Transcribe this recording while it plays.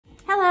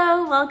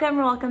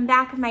welcome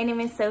back. My name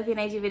is Sophie and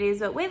I do videos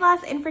about weight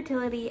loss,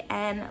 infertility,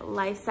 and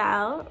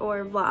lifestyle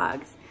or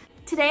vlogs.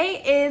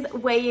 Today is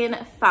weigh-in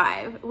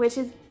 5, which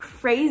is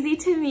crazy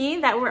to me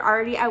that we're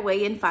already at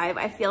weigh-in 5.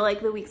 I feel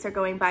like the weeks are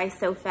going by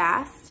so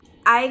fast.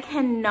 I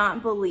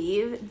cannot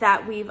believe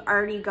that we've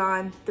already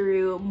gone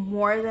through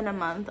more than a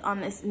month on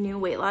this new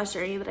weight loss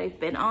journey that I've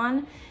been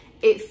on.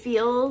 It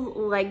feels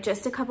like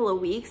just a couple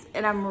of weeks,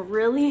 and I'm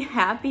really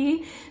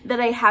happy that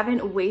I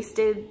haven't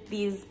wasted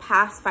these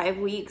past 5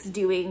 weeks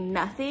doing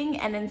nothing,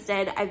 and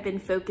instead I've been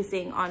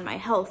focusing on my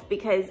health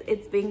because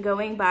it's been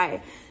going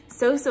by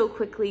so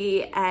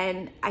quickly,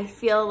 and I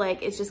feel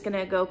like it's just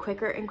gonna go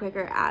quicker and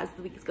quicker as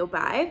the weeks go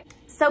by.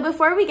 So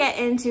before we get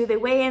into the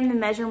weigh-in, the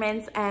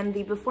measurements, and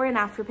the before and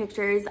after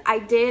pictures, I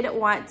did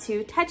want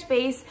to touch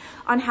base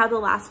on how the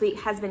last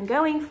week has been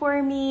going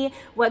for me,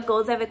 what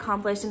goals I've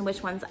accomplished, and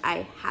which ones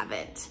I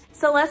haven't.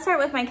 So let's start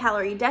with my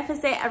calorie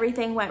deficit.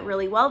 Everything went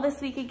really well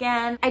this week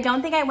again. I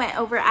don't think I went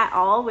over at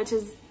all, which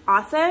is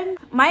awesome.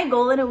 My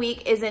goal in a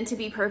week isn't to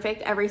be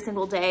perfect every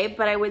single day,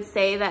 but I would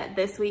say that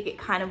this week it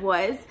kind of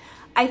was.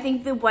 I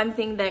think the one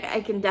thing that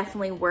I can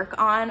definitely work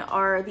on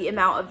are the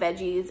amount of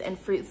veggies and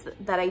fruits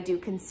that I do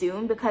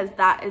consume, because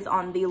that is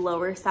on the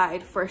lower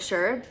side for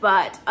sure.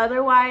 But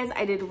otherwise,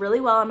 I did really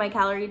well on my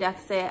calorie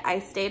deficit. I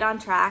stayed on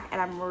track and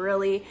I'm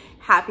really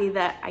happy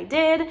that I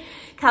did.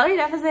 Calorie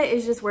deficit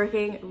is just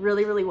working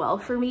really well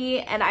for me,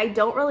 and I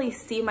don't really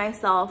see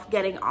myself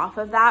getting off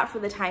of that for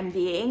the time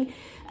being.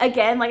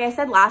 Again, like I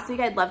said last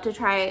week, I'd love to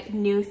try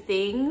new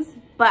things,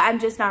 but I'm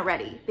just not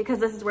ready because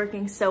this is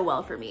working so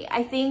well for me.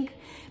 I think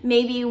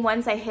maybe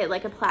once I hit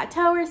like a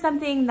plateau or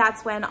something,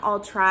 that's when I'll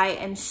try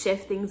and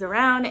shift things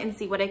around and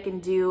see what I can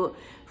do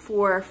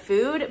for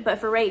food. But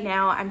for right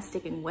now, I'm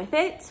sticking with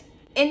it.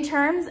 In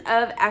terms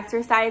of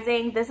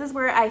exercising, this is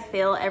where I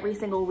fail every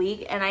single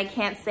week, and I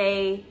can't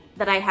say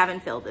that I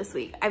haven't failed this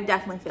week. I've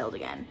definitely failed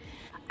again.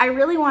 I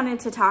really wanted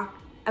to talk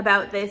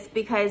about this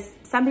because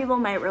some people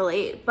might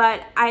relate,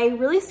 but I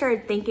really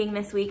started thinking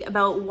this week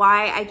about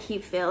why I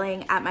keep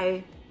failing at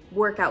my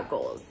workout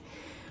goals.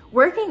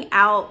 Working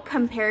out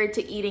compared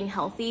to eating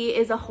healthy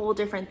is a whole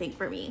different thing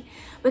for me,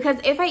 because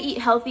if I eat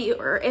healthy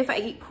or if I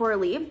eat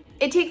poorly,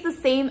 it takes the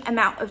same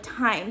amount of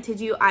time to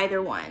do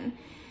either one.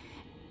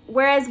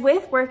 Whereas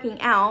with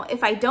working out,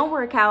 if I don't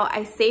work out,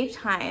 I save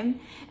time,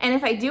 and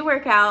if I do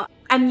work out,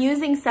 I'm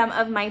using some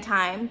of my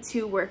time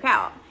to work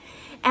out.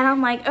 And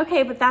I'm like,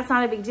 okay, but that's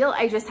not a big deal.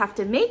 I just have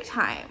to make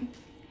time.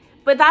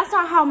 But that's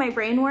not how my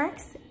brain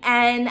works.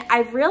 And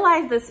I've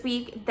realized this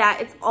week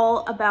that it's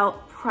all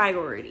about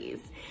priorities.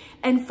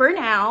 And for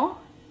now,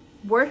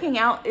 working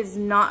out is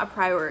not a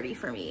priority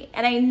for me.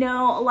 And I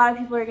know a lot of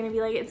people are gonna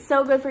be like, it's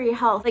so good for your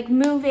health. Like,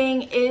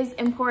 moving is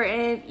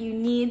important. You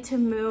need to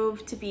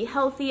move to be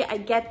healthy. I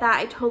get that,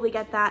 I totally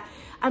get that.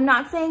 I'm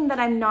not saying that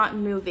I'm not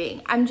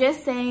moving. I'm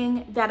just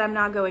saying that I'm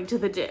not going to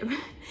the gym.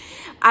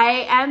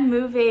 I am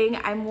moving,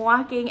 I'm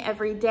walking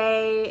every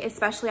day,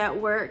 especially at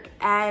work,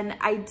 and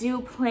I do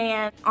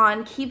plan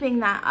on keeping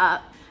that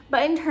up.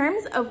 But in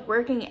terms of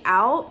working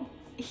out,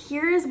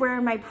 here's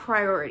where my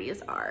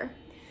priorities are.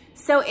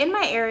 So in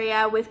my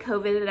area with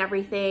COVID and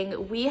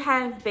everything, we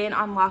have been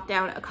on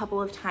lockdown a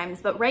couple of times,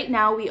 but right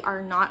now we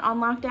are not on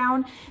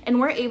lockdown,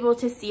 and we're able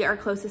to see our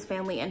closest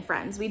family and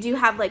friends. We do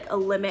have like a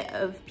limit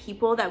of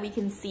people that we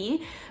can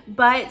see,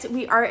 but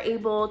we are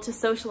able to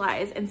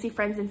socialize and see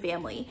friends and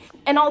family.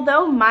 And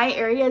although my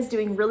area is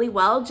doing really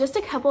well, just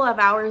a couple of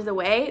hours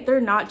away, they're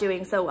not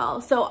doing so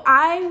well. So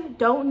I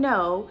don't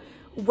know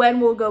when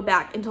we'll go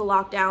back into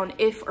lockdown,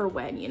 if or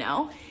when, you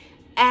know?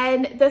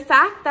 And the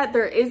fact that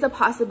there is a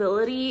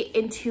possibility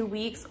in 2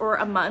 weeks or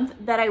a month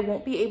that I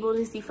won't be able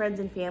to see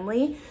friends and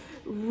family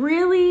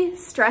really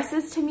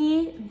stresses to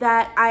me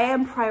that I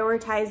am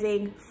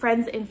prioritizing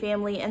friends and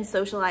family and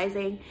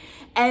socializing.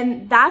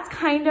 And that's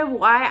kind of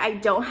why I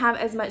don't have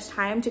as much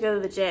time to go to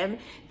the gym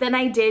than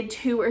I did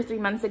 2 or 3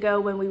 months ago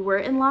when we were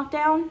in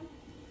lockdown.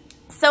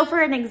 So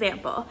for an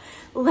example,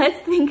 let's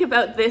think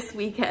about this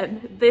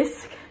weekend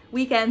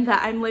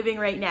that I'm living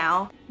right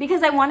now,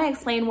 because I want to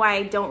explain why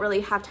I don't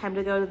really have time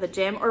to go to the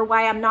gym, or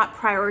why I'm not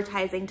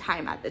prioritizing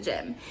time at the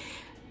gym.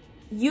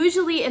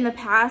 Usually in the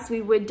past,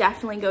 we would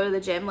definitely go to the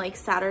gym like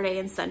Saturday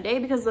and Sunday,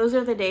 because those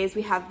are the days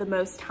we have the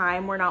most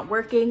time. We're not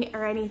working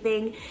or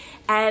anything,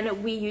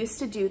 and we used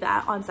to do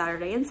that on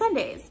Saturday and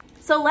Sundays.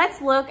 So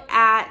let's look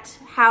at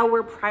how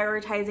we're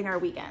prioritizing our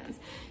weekends.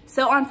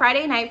 So on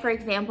Friday night, for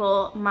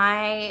example,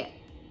 my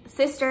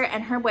sister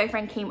and her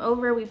boyfriend came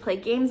over. We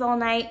played games all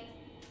night.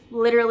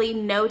 Literally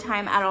no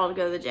time at all to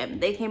go to the gym.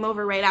 They came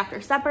over right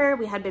after supper.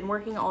 We had been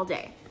working all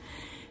day.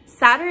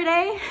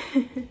 Saturday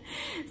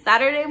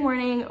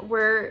morning,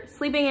 we're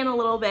sleeping in a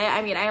little bit.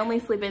 I mean, I only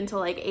sleep until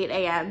like 8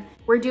 a.m.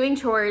 We're doing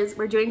chores,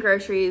 we're doing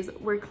groceries,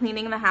 we're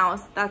cleaning the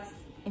house. That's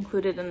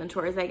included in the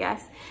chores, I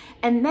guess.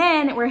 And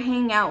then we're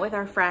hanging out with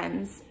our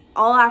friends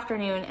all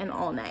afternoon and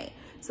all night.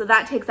 So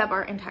that takes up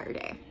our entire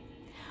day.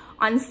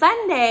 On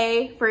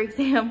Sunday, for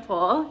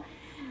example,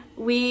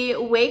 we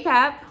wake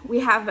up, we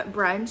have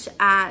brunch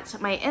at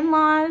my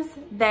in-laws,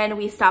 then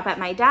we stop at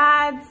my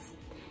dad's,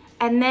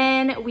 And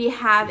then we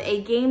have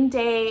a game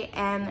day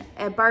and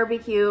a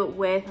barbecue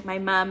with my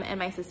mom and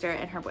my sister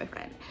and her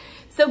boyfriend.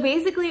 So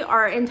basically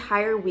our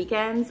entire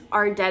weekends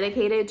are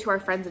dedicated to our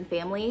friends and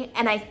family.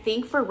 And I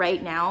think for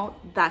right now,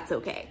 that's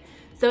okay.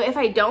 So if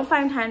I don't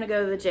find time to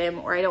go to the gym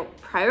or I don't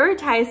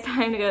prioritize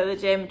time to go to the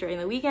gym during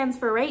the weekends,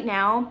 for right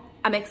now,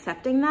 I'm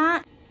accepting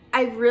that.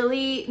 I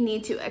really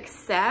need to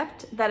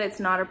accept that it's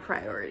not a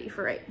priority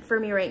for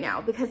me right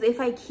now, because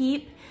if I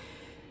keep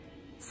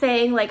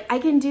saying like, I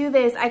can do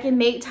this, I can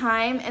make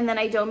time, and then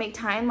I don't make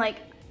time, like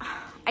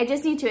I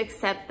just need to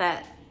accept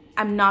that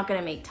I'm not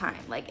gonna make time.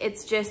 Like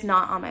it's just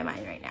not on my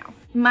mind right now.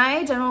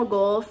 My general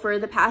goal for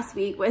the past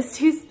week was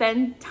to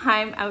spend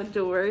time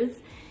outdoors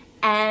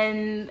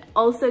and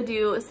also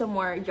do some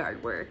more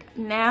yard work.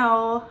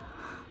 Now,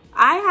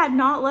 I had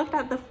not looked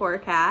at the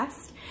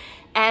forecast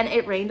and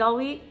it rained all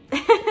week.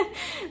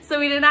 So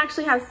we didn't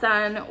actually have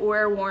sun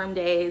or warm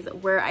days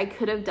where I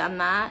could have done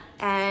that,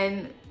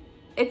 and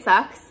it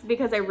sucks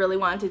because I really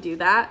wanted to do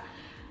that.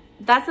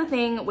 That's the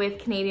thing with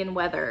Canadian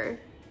weather.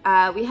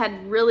 We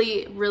had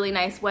really, really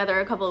nice weather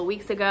a couple of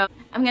weeks ago.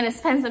 I'm gonna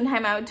spend some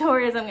time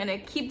outdoors. I'm gonna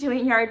keep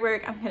doing yard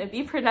work. I'm gonna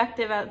be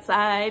productive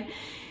outside.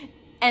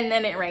 And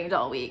then it rained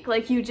all week.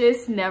 Like you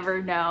just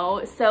never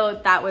know. So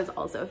that was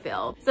also a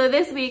fail. So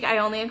this week I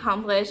only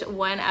accomplished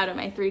 1 out of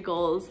my 3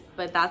 goals,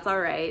 but that's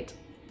all right.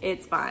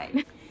 It's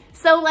fine.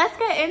 So let's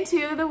get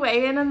into the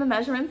weigh-in and the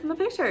measurements and the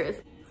pictures.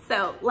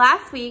 So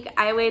last week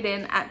I weighed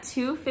in at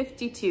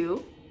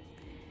 252.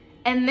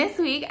 And this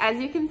week,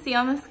 as you can see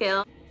on the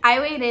scale,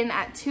 I weighed in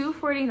at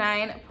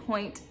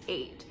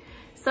 249.8.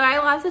 So I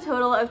lost a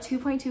total of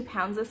 2.2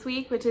 pounds this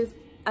week, which is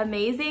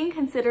amazing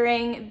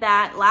considering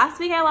that last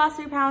week I lost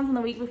 3 pounds and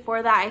the week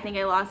before that I think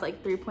I lost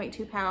like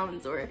 3.2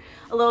 pounds or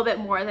a little bit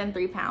more than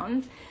 3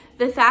 pounds.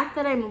 The fact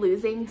that I'm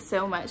losing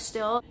so much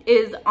still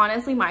is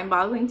honestly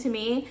mind-boggling to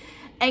me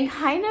and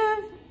kind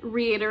of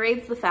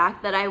reiterates the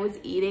fact that I was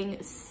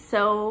eating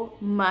so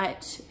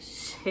much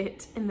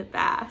shit in the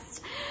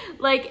past.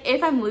 Like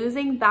if I'm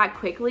losing that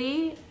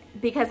quickly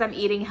because I'm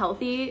eating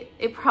healthy,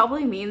 it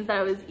probably means that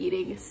I was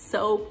eating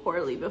so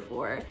poorly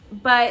before.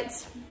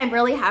 But I'm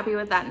really happy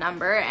with that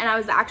number, and I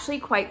was actually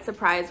quite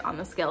surprised on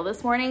the scale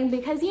this morning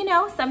because, you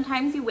know,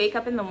 sometimes you wake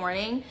up in the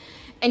morning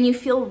and you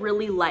feel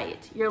really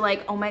light. You're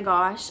like, oh my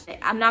gosh,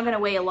 I'm not gonna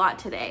weigh a lot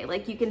today.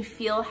 Like you can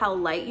feel how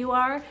light you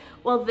are.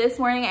 Well, this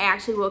morning I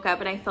actually woke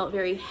up and I felt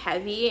very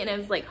heavy and it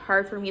was like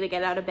hard for me to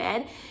get out of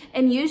bed.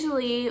 And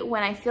usually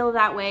when I feel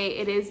that way,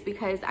 it is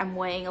because I'm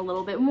weighing a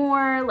little bit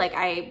more, like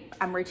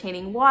I'm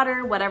retaining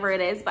water, whatever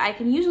it is, but I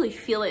can usually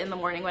feel it in the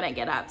morning when I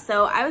get up.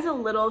 So I was a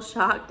little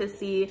shocked to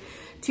see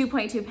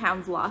 2.2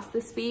 pounds lost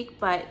this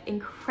week, but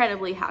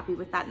incredibly happy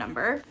with that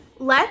number.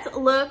 Let's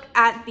look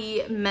at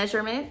the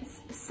measurements.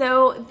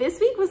 So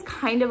this week was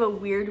kind of a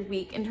weird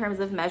week in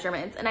terms of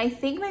measurements. And I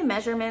think my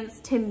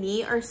measurements to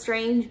me are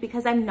strange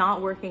because I'm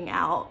not working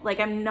out. Like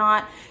I'm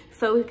not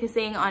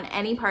focusing on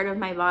any part of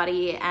my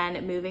body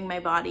and moving my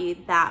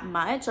body that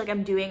much. Like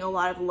I'm doing a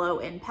lot of low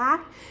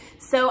impact.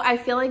 So I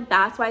feel like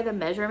that's why the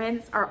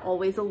measurements are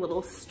always a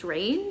little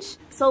strange.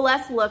 So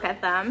let's look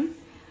at them.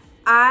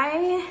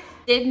 I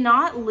did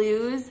not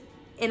lose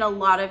in a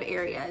lot of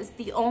areas.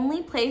 The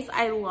only place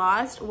I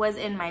lost was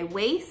in my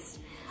waist.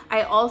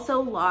 I also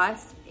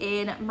lost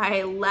in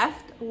my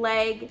left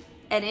leg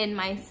and in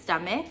my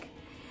stomach.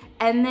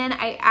 And then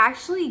I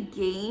actually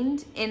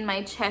gained in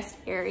my chest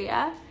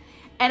area.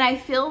 And I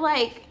feel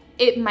like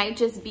it might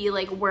just be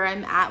like where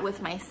I'm at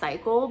with my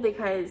cycle,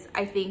 because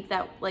I think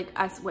that like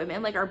us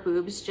women, like our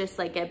boobs just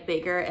like get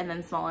bigger and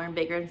then smaller and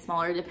bigger and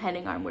smaller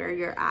depending on where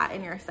you're at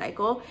in your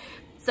cycle.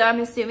 So I'm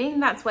assuming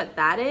that's what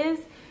that is.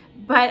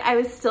 But I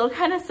was still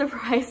kind of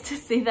surprised to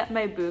see that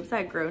my boobs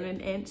had grown an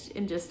inch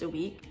in just a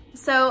week.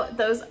 So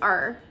those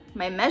are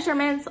my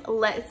measurements.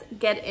 Let's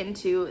get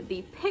into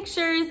the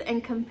pictures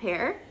and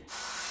compare.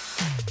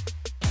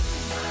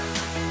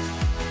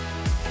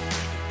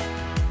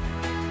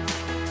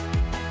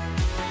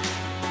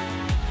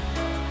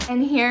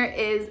 And here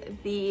is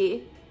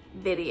the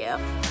video.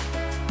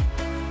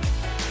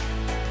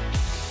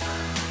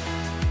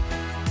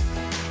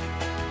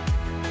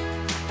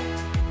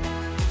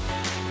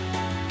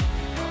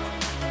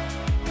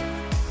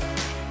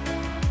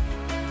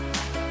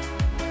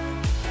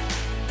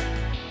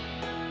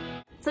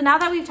 So now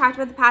that we've talked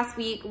about the past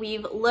week,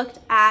 we've looked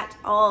at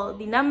all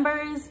the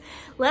numbers,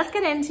 let's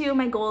get into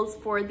my goals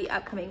for the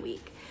upcoming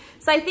week.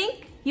 So I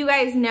think you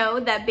guys know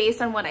that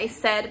based on what I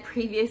said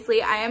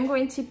previously, I am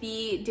going to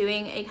be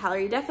doing a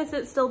calorie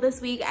deficit still this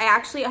week. I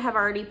actually have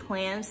already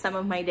planned some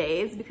of my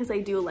days because I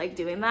do like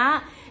doing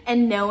that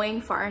and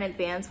knowing far in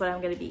advance what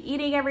I'm gonna be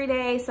eating every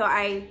day. So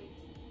I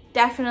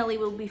definitely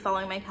will be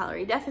following my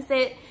calorie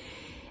deficit.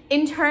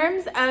 In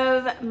terms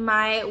of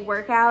my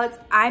workouts,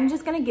 I'm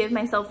just gonna give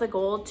myself the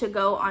goal to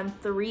go on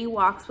 3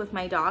 walks with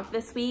my dog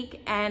this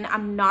week, and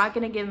I'm not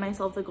gonna give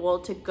myself the goal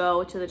to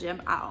go to the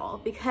gym at all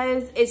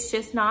because it's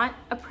just not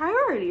a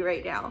priority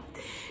right now.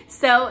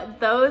 So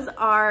those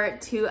are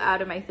 2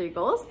 out of my 3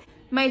 goals.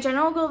 My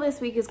general goal this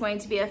week is going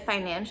to be a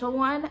financial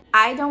one.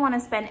 I don't want to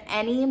spend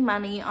any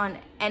money on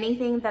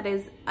anything that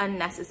is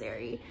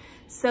unnecessary.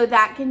 So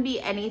that can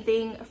be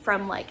anything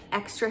from like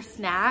extra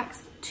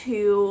snacks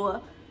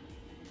to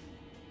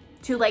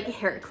like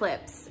hair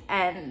clips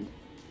and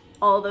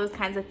all those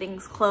kinds of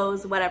things,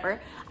 clothes,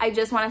 whatever. I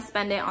just want to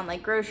spend it on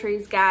like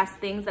groceries, gas,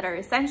 things that are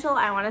essential.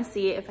 I want to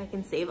see if I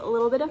can save a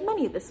little bit of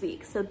money this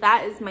week. So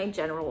that is my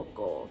general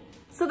goal.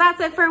 So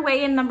that's it for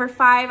weigh-in number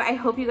 5. I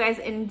hope you guys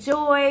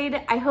enjoyed.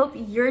 I hope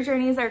your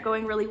journeys are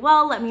going really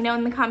well. Let me know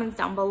in the comments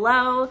down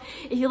below.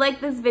 If you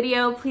like this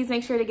video, please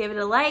make sure to give it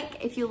a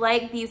like. If you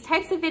like these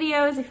types of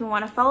videos, if you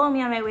want to follow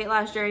me on my weight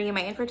loss journey,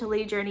 my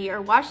infertility journey,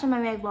 or watch some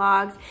of my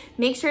vlogs,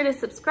 make sure to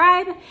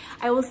subscribe.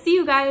 I will see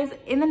you guys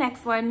in the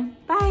next one.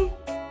 Bye.